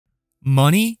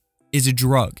Money is a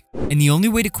drug, and the only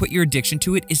way to quit your addiction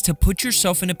to it is to put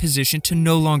yourself in a position to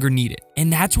no longer need it.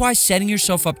 And that's why setting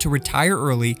yourself up to retire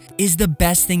early is the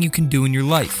best thing you can do in your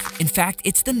life. In fact,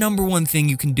 it's the #1 thing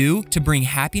you can do to bring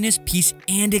happiness, peace,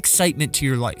 and excitement to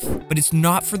your life. But it's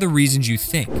not for the reasons you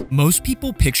think. Most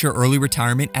people picture early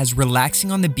retirement as relaxing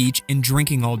on the beach and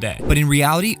drinking all day. But in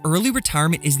reality, early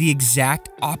retirement is the exact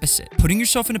opposite. Putting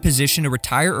yourself in a position to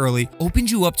retire early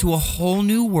opens you up to a whole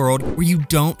new world where you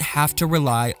don't have to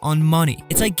rely on money.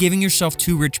 It's like giving yourself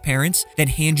 2 rich parents that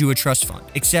hand you a trust fund,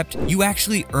 except you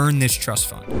actually earn this trust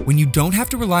fund. When you don't have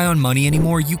to rely on money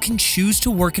anymore, you can choose to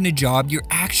work in a job you're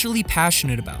actually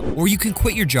passionate about, or you can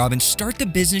quit your job and start the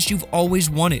business you've always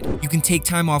wanted. You can take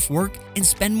time off work and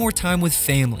spend more time with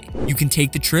family. You can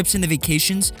take the trips and the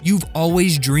vacations you've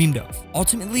always dreamed of.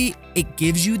 Ultimately, it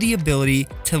gives you the ability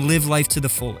to live life to the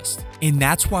fullest. And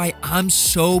that's why I'm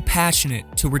so passionate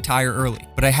to retire early,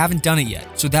 but I haven't done it yet.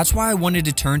 So that's why I wanted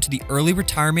to turn to the early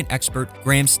retirement expert,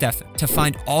 Stephan, to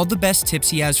find all the best tips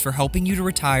he has for helping you to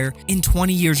retire in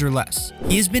 20 years or less.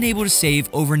 He has been able to save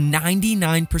over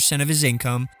 99% of his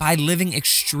income by living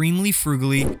extremely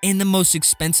frugally in the most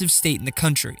expensive state in the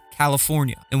country,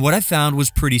 California. And what I found was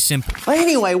pretty simple. But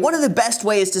anyway, one of the best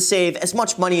ways to save as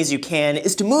much money as you can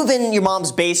is to move in your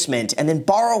mom's basement and then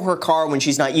borrow her car when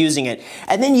she's not using it,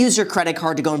 and then use your credit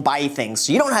card to go and buy things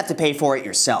so you don't have to pay for it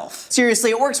yourself. Seriously,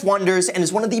 it works wonders and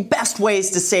is one of the best ways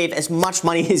to save as much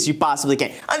money as you possibly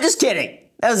can. I'm just kidding.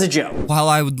 That was a joke. While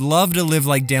I would love to live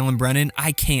like Dale and Brennan,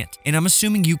 I can't, and I'm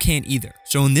assuming you can't either.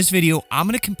 So in this video, I'm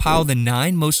going to compile the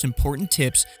 9 most important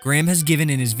tips Graham has given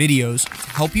in his videos to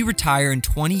help you retire in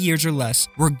 20 years or less,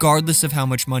 regardless of how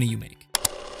much money you make.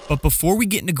 But before we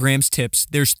get into Graham's tips,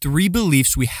 there's 3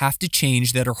 beliefs we have to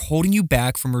change that are holding you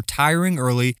back from retiring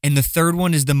early, and the third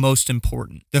one is the most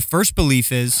important. The first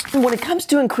belief is, when it comes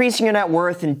to increasing your net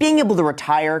worth and being able to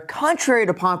retire, contrary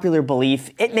to popular belief,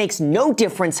 it makes no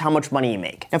difference how much money you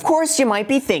make. Of course, you might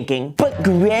be thinking, but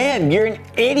Graham, you're an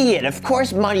idiot. Of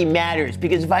course money matters,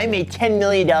 because if I made $10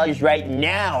 million right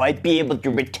now, I'd be able to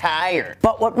retire.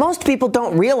 But what most people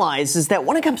don't realize is that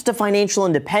when it comes to financial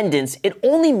independence, it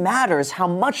only matters how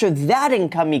much of that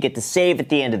income you get to save at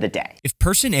the end of the day. If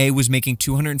person A was making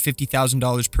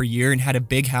 $250,000 per year and had a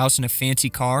big house and a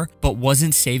fancy car, but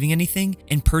wasn't saving anything,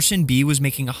 and person B was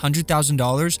making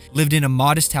 $100,000, lived in a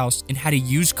modest house, and had a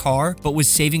used car, but was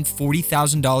saving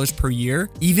 $40,000 per year,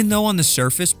 even though on the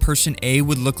surface, person A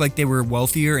would look like they were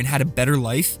wealthier and had a better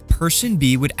life, person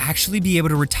B would actually be able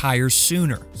to retire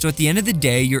sooner. So at the end of the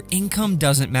day, your income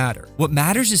doesn't matter. What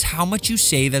matters is how much you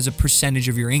save as a percentage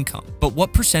of your income. But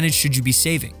what percentage should you be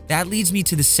saving? That leads me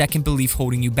to the second belief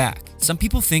holding you back. Some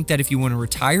people think that if you want to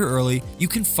retire early, you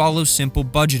can follow simple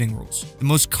budgeting rules. The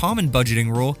most common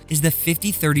budgeting rule is the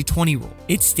 50-30-20 rule.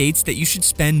 It states that you should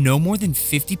spend no more than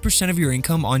 50% of your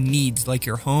income on needs like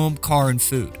your home, car, and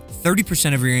food,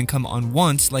 30% of your income on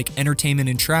wants like entertainment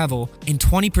and travel, and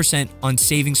 20% on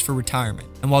savings for retirement.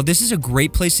 And while this is a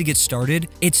great place to get started,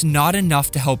 it's not enough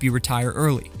to help you retire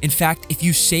early. In fact, if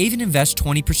you save and invest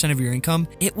 20% of your income,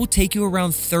 it will take you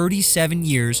around 37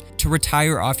 years to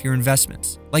retire off your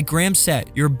investments. Like Graham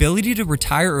said, your ability to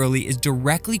retire early is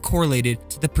directly correlated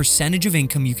to the percentage of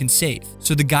income you can save.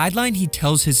 So the guideline he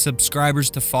tells his subscribers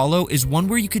to follow is one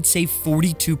where you could save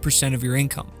 42% of your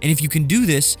income. And if you can do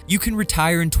this, you can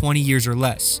retire in 20 years or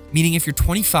less. Meaning if you're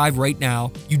 25 right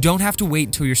now, you don't have to wait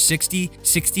until you're 60,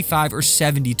 65, or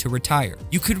 70 to retire.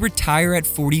 You could retire at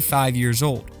 45 years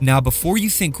old. Now, before you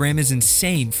think Graham is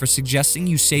insane for suggesting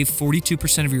you save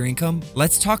 42% of your income,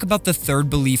 let's talk about the third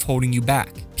belief holding you back.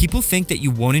 People think that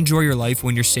you won't enjoy your life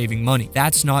when you're saving money.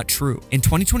 That's not true. In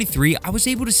 2023, I was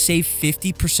able to save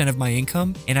 50% of my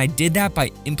income, and I did that by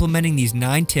implementing these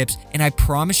 9 tips, and I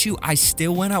promise you, I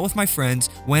still went out with my friends,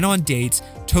 went on dates,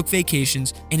 took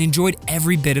vacations, and enjoyed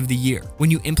every bit of the year. When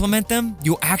you implement them,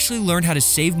 you'll actually learn how to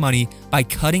save money by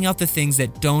cutting out the things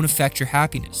that don't affect your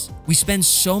happiness. We spend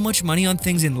so much money on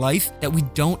things in life that we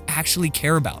don't actually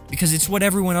care about because it's what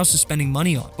everyone else is spending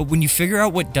money on. But when you figure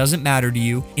out what doesn't matter to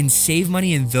you and save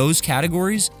money in those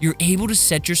categories, you're able to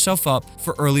set yourself up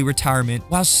for early retirement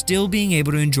while still being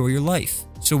able to enjoy your life.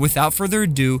 So without further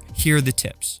ado, here are the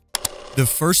tips. The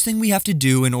first thing we have to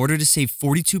do in order to save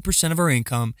 42% of our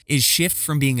income is shift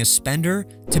from being a spender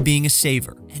to being a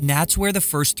saver. And that's where the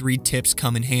first 3 tips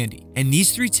come in handy. And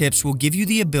these 3 tips will give you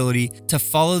the ability to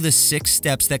follow the 6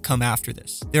 steps that come after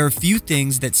this. There are a few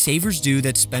things that savers do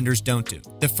that spenders don't do.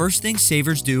 The first thing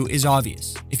savers do is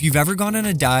obvious. If you've ever gone on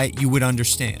a diet, you would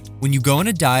understand. When you go on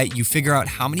a diet, you figure out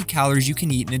how many calories you can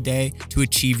eat in a day to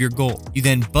achieve your goal. You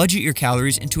then budget your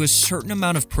calories into a certain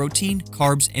amount of protein,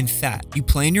 carbs, and fat. You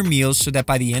plan your meals so that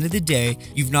by the end of the day,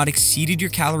 you've not exceeded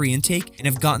your calorie intake and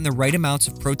have gotten the right amounts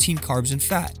of protein, carbs, and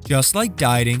fat. Just like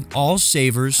dieting, all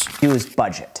savers do is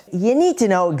budget. You need to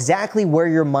know exactly where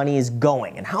your money is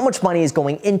going and how much money is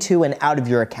going into and out of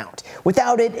your account.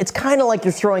 Without it, it's kind of like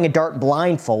you're throwing a dart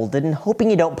blindfolded and hoping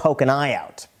you don't poke an eye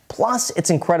out. Plus, it's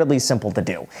incredibly simple to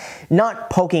do. Not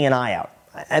poking an eye out.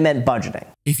 I meant budgeting.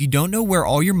 If you don't know where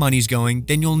all your money's going,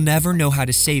 then you'll never know how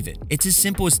to save it. It's as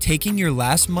simple as taking your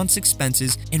last month's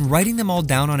expenses and writing them all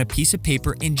down on a piece of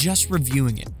paper and just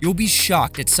reviewing it. You'll be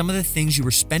shocked at some of the things you were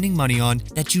spending money on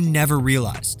that you never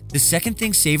realized. The second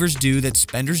thing savers do that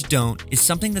spenders don't is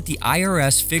something that the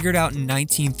IRS figured out in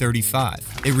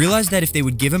 1935. They realized that if they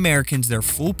would give Americans their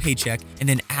full paycheck and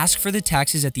then ask for the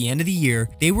taxes at the end of the year,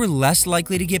 they were less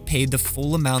likely to get paid the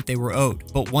full amount they were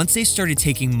owed. But once they started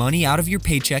taking money out of your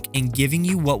paycheck and giving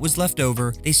you what was left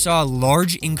over, they saw a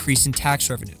large increase in tax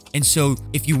revenue. And so,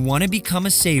 if you want to become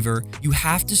a saver, you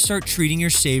have to start treating your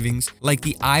savings like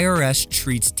the IRS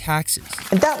treats taxes.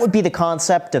 And that would be the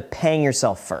concept of paying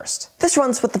yourself first. This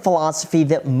runs with the philosophy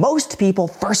that most people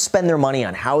first spend their money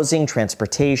on housing,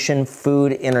 transportation,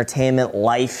 food, entertainment,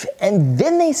 life, and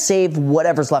then they save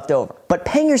whatever's left over. But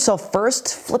paying yourself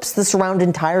first flips this around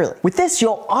entirely. With this,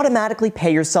 you'll automatically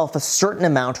pay yourself a certain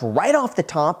amount right off the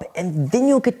top, and then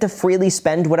you'll get to freely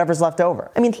spend whatever's left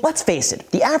over. I mean, let's face it,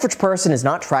 the average person is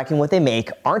not tracking what they make,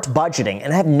 aren't budgeting,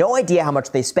 and have no idea how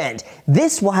much they spend.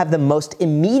 This will have the most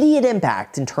immediate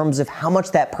impact in terms of how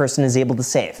much that person is able to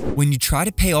save. When you try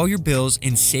to pay all your bills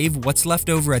and save what's left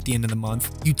over at the end of the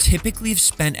month, you typically have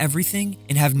spent everything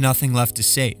and have nothing left to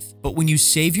save. But when you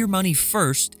save your money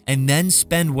first and then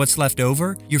spend what's left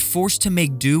over, you're forced to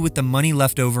make do with the money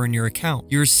left over in your account.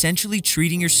 You're essentially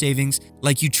treating your savings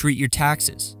like you treat your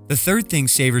taxes. The third thing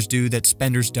savers do that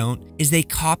spenders don't is they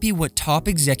copy what top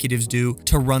executives do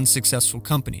to run successful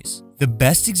companies. The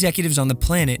best executives on the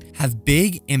planet have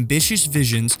big, ambitious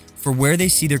visions for where they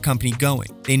see their company going.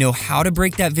 They know how to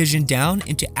break that vision down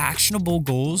into actionable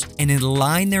goals and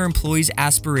align their employees'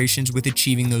 aspirations with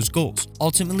achieving those goals,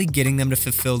 ultimately getting them to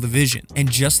fulfill the vision. And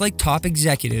just like top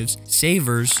executives,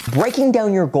 savers, breaking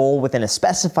down your goal within a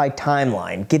specified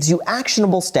timeline gives you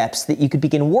actionable steps that you could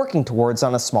begin working towards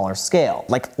on a smaller scale.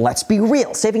 Like, let's be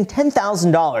real, saving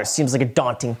 $10,000 seems like a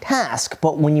daunting task,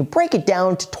 but when you break it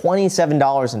down to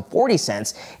 $27.40,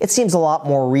 it seems a lot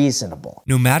more reasonable.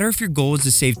 No matter if your goal is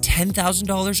to save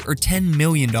 $10,000 or $10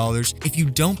 million, if you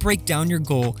don't break down your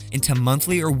goal into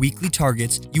monthly or weekly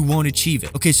targets, you won't achieve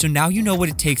it. Okay, so now you know what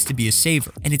it takes to be a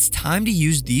saver, and it's time to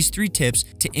use these 3 tips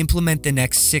to implement the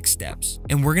next 6 steps.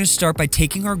 And we're going to start by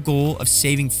taking our goal of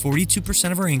saving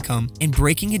 42% of our income and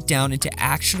breaking it down into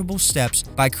actionable steps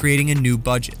by creating a new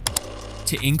budget.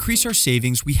 To increase our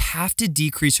savings, we have to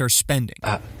decrease our spending.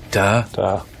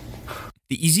 Duh.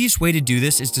 The easiest way to do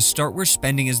this is to start where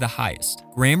spending is the highest.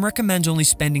 Graham recommends only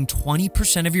spending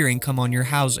 20% of your income on your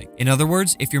housing. In other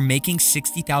words, if you're making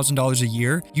 $60,000 a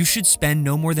year, you should spend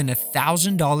no more than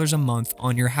 $1,000 a month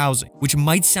on your housing, which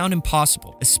might sound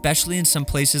impossible, especially in some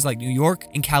places like New York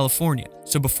and California.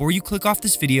 So before you click off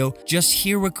this video, just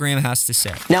hear what Graham has to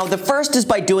say. Now, the first is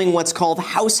by doing what's called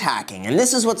house hacking, and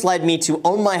this is what's led me to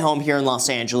own my home here in Los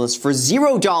Angeles for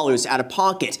 $0 out of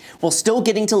pocket, while still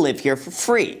getting to live here for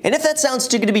free. And if that sounds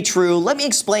too good to be true, let me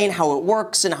explain how it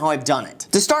works and how I've done it.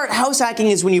 To start, house hacking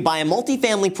is when you buy a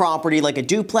multifamily property like a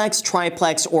duplex,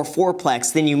 triplex, or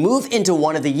fourplex, then you move into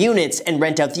one of the units and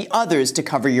rent out the others to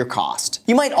cover your cost.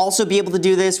 You might also be able to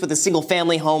do this with a single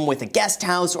family home with a guest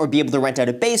house, or be able to rent out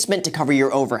a basement to cover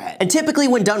your overhead. And typically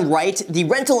when done right, the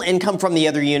rental income from the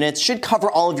other units should cover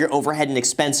all of your overhead and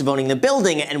expense of owning the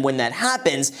building, and when that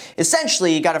happens,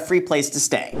 essentially you got a free place to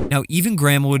stay. Now, even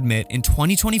Graham will admit, in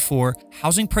 2024,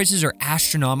 housing prices are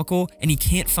astronomical and he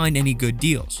can't find any good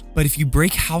deals. But if you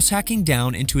break house hacking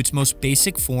down into its most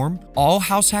basic form, all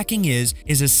house hacking is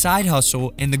a side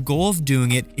hustle, and the goal of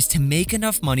doing it is to make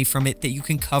enough money from it that you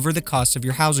can cover the cost of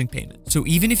your housing payment. So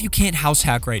even if you can't house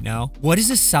hack right now, what is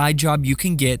a side job you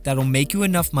can get that'll make you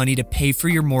enough money to pay for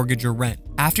your mortgage or rent?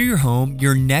 After your home,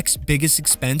 your next biggest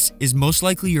expense is most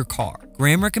likely your car.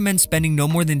 Graham recommends spending no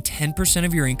more than 10%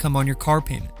 of your income on your car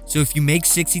payment. So if you make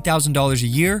 $60,000 a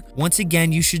year, once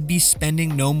again, you should be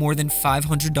spending no more than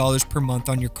 $500 per month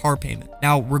on your car payment.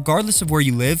 Now, regardless of where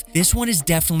you live, this one is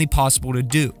definitely possible to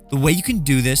do. The way you can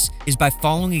do this is by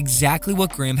following exactly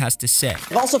what Graham has to say.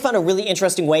 I've also found a really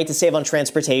interesting way to save on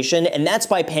transportation, and that's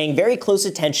by paying very close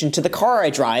attention to the car I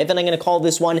drive, and I'm going to call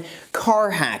this one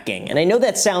car hacking. And I know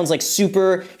that sounds like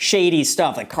super shady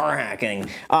stuff, like car hacking.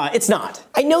 It's not.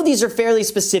 I know these are fairly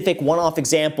specific one-off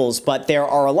examples, but there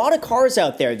are a lot of cars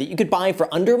out there that you could buy for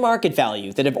under market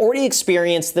value that have already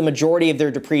experienced the majority of their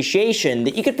depreciation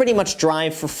that you could pretty much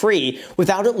drive for free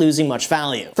without it losing much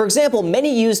value. For example,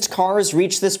 many used cars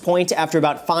reach this point after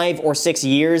about 5 or 6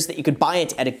 years that you could buy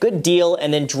it at a good deal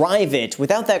and then drive it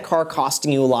without that car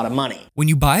costing you a lot of money. When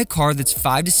you buy a car that's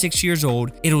 5 to 6 years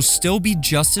old, it'll still be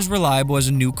just as reliable as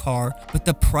a new car, but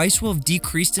the price will have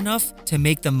decreased enough to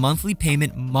make the monthly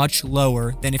payment much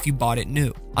lower than if you bought it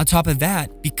new. On top of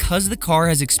that, because the car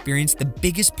has experienced the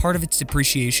biggest part of its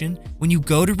depreciation, when you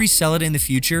go to resell it in the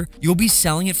future, you'll be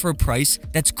selling it for a price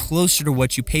that's closer to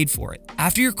what you paid for it.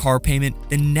 After your car payment,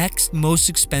 the next most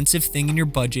expensive thing in your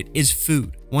budget is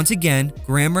food. Once again,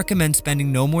 Graham recommends spending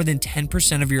no more than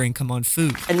 10% of your income on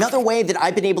food. Another way that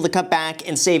I've been able to cut back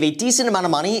and save a decent amount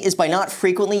of money is by not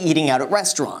frequently eating out at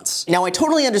restaurants. Now, I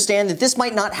totally understand that this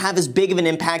might not have as big of an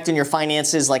impact on your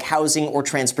finances like housing or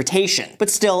transportation, but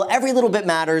still, every little bit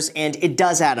matters and it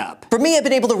does add up. For me, I've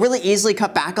been able to really easily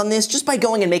cut back on this just by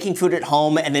going and making food at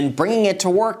home and then bringing it to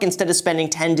work instead of spending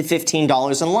 $10 to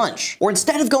 $15 on lunch. Or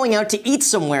instead of going out to eat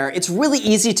somewhere, it's really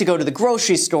easy to go to the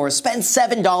grocery store, spend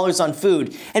 $7 on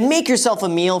food, and make yourself a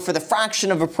meal for the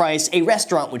fraction of a price a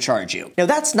restaurant would charge you. Now,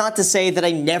 that's not to say that I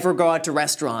never go out to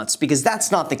restaurants, because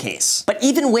that's not the case. But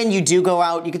even when you do go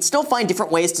out, you can still find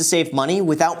different ways to save money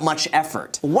without much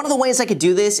effort. One of the ways I could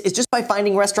do this is just by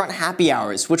finding restaurant happy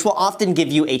hours, which will often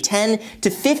give you a 10 to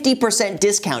 50%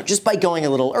 discount just by going a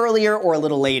little earlier or a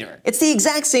little later. It's the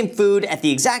exact same food at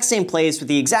the exact same place with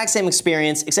the exact same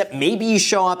experience, except maybe you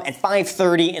show up at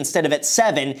 5:30 instead of at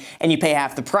 7 and you pay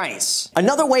half the price.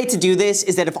 Another way to do this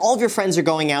is that if all of your friends are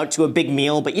going out to a big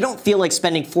meal, but you don't feel like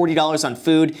spending $40 on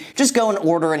food, just go and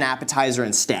order an appetizer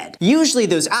instead. Usually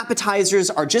those appetizers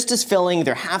are just as filling,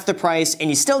 they're half the price, and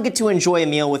you still get to enjoy a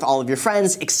meal with all of your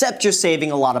friends, except you're saving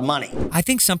a lot of money. I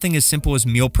think something as simple as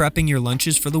meal prepping your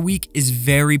lunches for the week is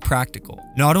very practical.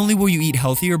 Not only will you eat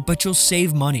healthier, but you'll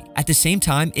save money. At the same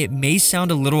time, it may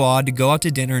sound a little odd to go out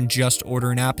to dinner and just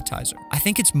order an appetizer. I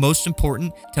think it's most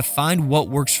important to find what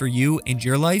works for you and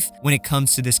your life when it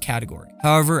comes to this category.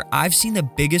 However, I've seen the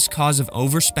biggest cause of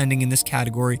overspending in this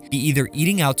category be either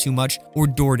eating out too much or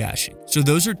door dashing. So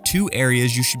those are two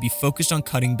areas you should be focused on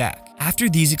cutting back. After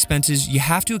these expenses, you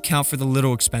have to account for the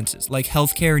little expenses like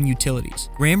healthcare and utilities.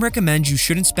 Graham recommends you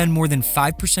shouldn't spend more than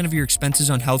 5% of your expenses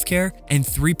on healthcare and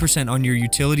 3% on your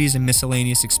utilities and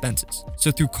miscellaneous expenses. So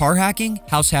through car hacking,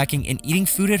 house hacking, and eating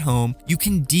food at home, you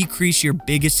can decrease your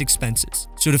biggest expenses.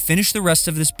 So to finish the rest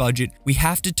of this budget, we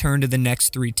have to turn to the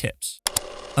next 3 tips.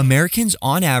 Americans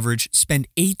on average spend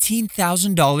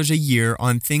 $18,000 a year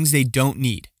on things they don't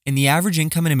need, and the average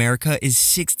income in America is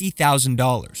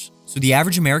 $60,000. So the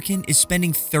average American is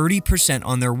spending 30%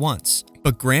 on their wants.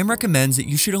 But Graham recommends that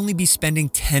you should only be spending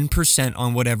 10%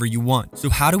 on whatever you want. So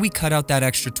how do we cut out that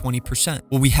extra 20%?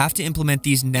 Well, we have to implement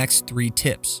these next 3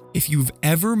 tips. If you've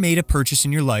ever made a purchase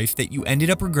in your life that you ended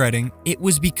up regretting, it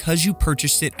was because you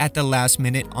purchased it at the last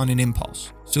minute on an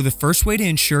impulse. So the first way to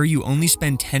ensure you only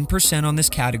spend 10% on this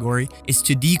category is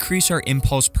to decrease our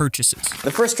impulse purchases.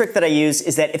 The first trick that I use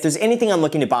is that if there's anything I'm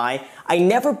looking to buy, I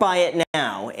never buy it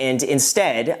now, and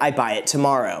instead I buy it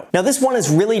tomorrow. Now this one is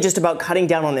really just about cutting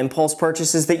down on impulse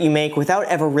purchases that you make without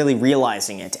ever really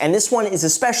realizing it. And this one is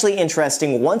especially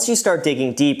interesting once you start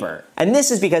digging deeper. And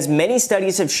this is because many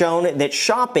studies have shown that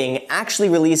shopping actually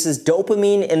releases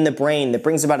dopamine in the brain that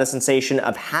brings about a sensation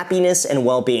of happiness and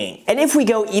well-being. And if we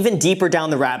go even deeper down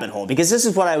the rabbit hole, because this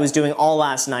is what I was doing all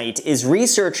last night, is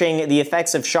researching the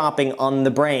effects of shopping on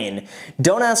the brain.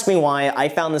 Don't ask me why, I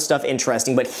found this stuff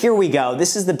interesting, but here we go.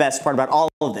 This is the best part about all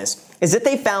of this, is that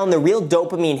they found the real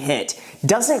dopamine hit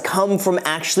doesn't come from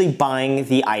actually buying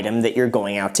the item that you're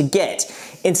going out to get.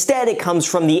 Instead, it comes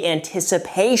from the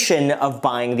anticipation of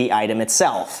buying the item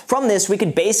itself. From this, we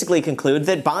could basically conclude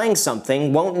that buying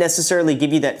something won't necessarily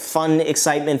give you that fun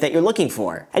excitement that you're looking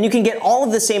for. And you can get all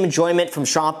of the same enjoyment from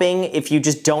shopping if you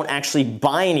just don't actually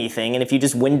buy anything and if you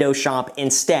just window shop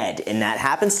instead. And that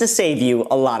happens to save you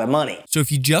a lot of money. So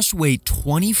if you just wait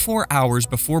 24 hours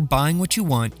before buying what you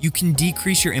want, you can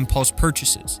decrease your impulse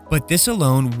purchases. But this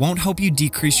alone won't help you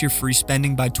decrease your free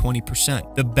spending by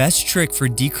 20%. The best trick for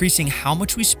decreasing how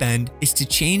much we spend is to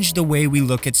change the way we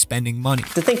look at spending money.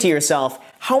 To think to yourself,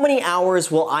 how many hours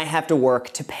will I have to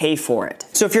work to pay for it?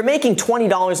 So if you're making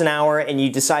 $20 an hour and you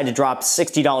decide to drop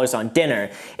 $60 on dinner,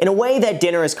 in a way that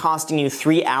dinner is costing you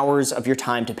 3 hours of your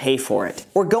time to pay for it.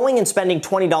 Or going and spending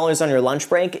 $20 on your lunch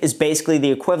break is basically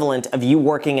the equivalent of you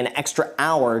working an extra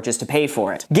hour just to pay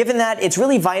for it. Given that, it's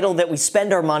really vital that we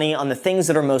spend our money on the things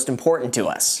that are most important to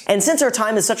us. And since our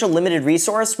time is such a limited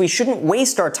resource, we shouldn't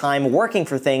waste our time working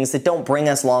for things that don't bring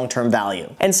us long-term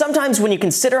value. And sometimes when you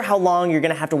consider how long you're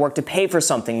going to have to work to pay for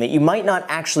something that you might not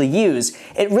actually use,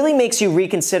 it really makes you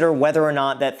reconsider whether or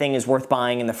not that thing is worth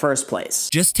buying in the first place.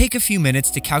 Just take a few minutes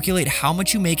to calculate how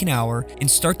much you make an hour and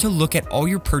start to look at all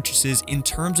your purchases in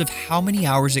terms of how many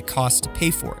hours it costs to pay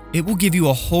for it. It will give you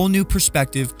a whole new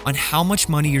perspective on how much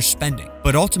money you're spending.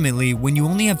 But ultimately, when you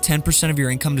only have 10% of your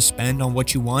income to spend on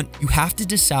what you want, you have to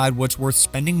decide what's worth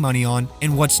spending money on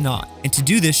and what's not. And to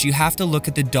do this, you have to look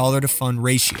at the dollar to fund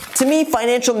ratio. To me,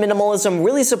 financial minimalism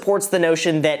really supports the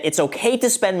notion that it's okay to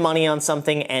spend money on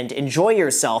something and enjoy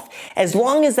yourself, as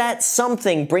long as that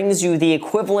something brings you the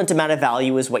equivalent amount of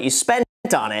value as what you spend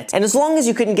on it, and as long as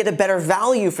you couldn't get a better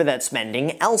value for that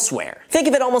spending elsewhere. Think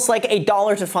of it almost like a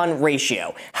dollar to fund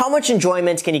ratio. How much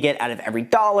enjoyment can you get out of every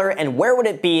dollar, and where would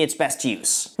it be its best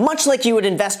use? Much like you would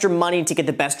invest your money to get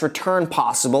the best return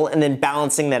possible, and then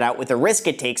balancing that out with the risk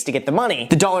it takes to get the money,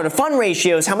 the dollar to fund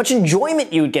ratio is how much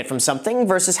enjoyment you would get from something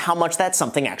versus how much that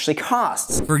something actually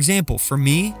costs. For example, for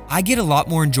me, I get a lot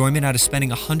more enjoyment out of spending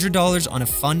 $100 on a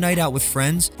fun night out with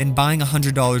friends than buying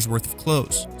 $100 worth of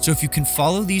clothes. So if you can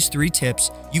follow these 3 tips,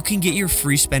 you can get your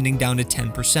free spending down to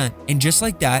 10%. And just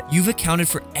like that, you've accounted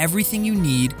for everything you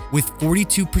need with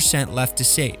 42% left to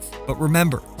save. But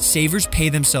remember, savers pay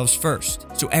themselves first.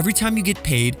 So every time you get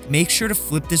paid, make sure to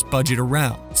flip this budget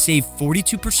around. Save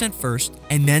 42% first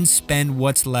and then spend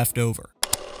what's left over.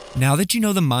 Now that you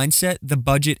know the mindset, the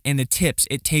budget, and the tips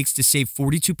it takes to save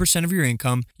 42% of your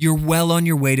income, you're well on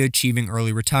your way to achieving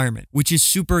early retirement, which is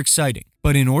super exciting.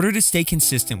 But in order to stay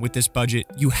consistent with this budget,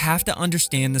 you have to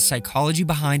understand the psychology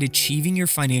behind achieving your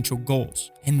financial goals.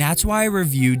 And that's why I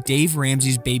reviewed Dave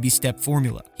Ramsey's baby step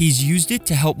formula. He's used it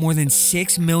to help more than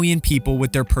 6 million people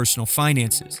with their personal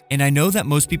finances. And I know that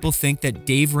most people think that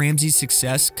Dave Ramsey's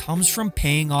success comes from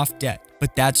paying off debt,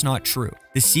 but that's not true.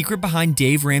 The secret behind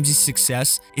Dave Ramsey's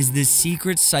success is this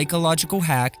secret psychological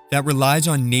hack that relies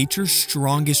on nature's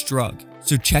strongest drug.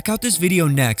 So check out this video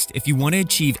next if you want to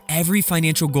achieve every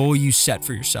financial goal you set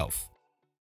for yourself.